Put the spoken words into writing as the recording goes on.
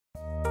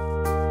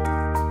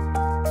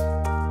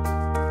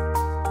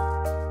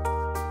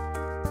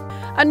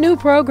A new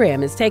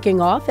program is taking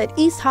off at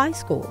East High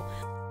School.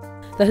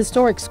 The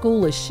historic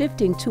school is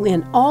shifting to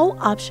an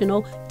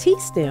all-optional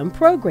T-STEM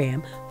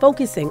program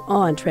focusing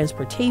on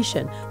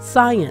transportation,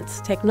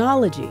 science,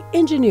 technology,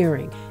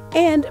 engineering,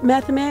 and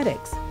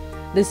mathematics.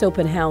 This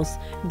open house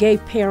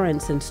gave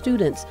parents and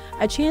students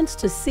a chance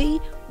to see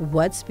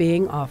what's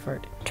being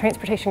offered.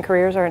 Transportation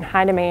careers are in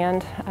high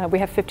demand. We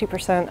have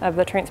 50% of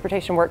the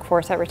transportation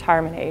workforce at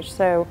retirement age,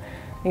 so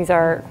these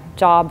are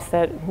jobs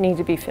that need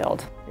to be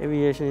filled.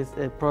 Aviation is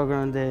a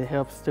program that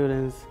helps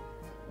students,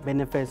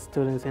 benefits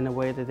students in a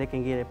way that they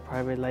can get a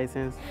private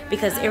license.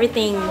 Because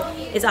everything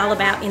is all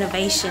about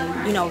innovation,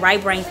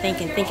 right brain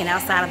thinking, thinking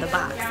outside of the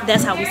box.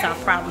 That's how we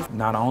solve problems.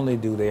 Not only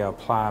do they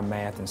apply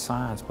math and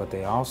science, but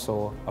they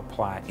also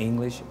apply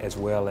English as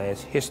well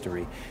as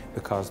history,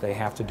 because they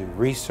have to do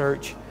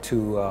research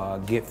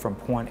to get from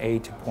point A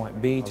to point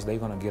B. They're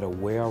going to get a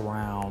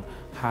well-rounded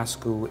high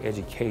school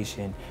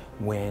education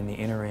when they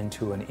enter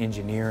into an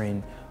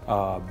engineering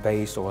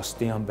based or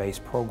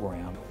STEM-based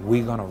program.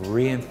 We're going to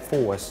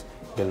reinforce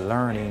the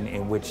learning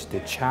in which the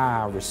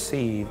child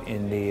received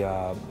in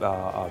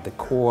the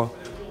core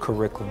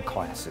curriculum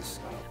classes.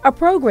 A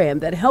program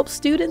that helps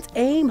students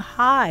aim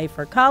high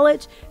for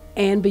college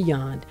and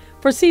beyond.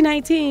 For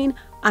C19,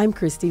 I'm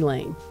Christy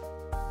Lane.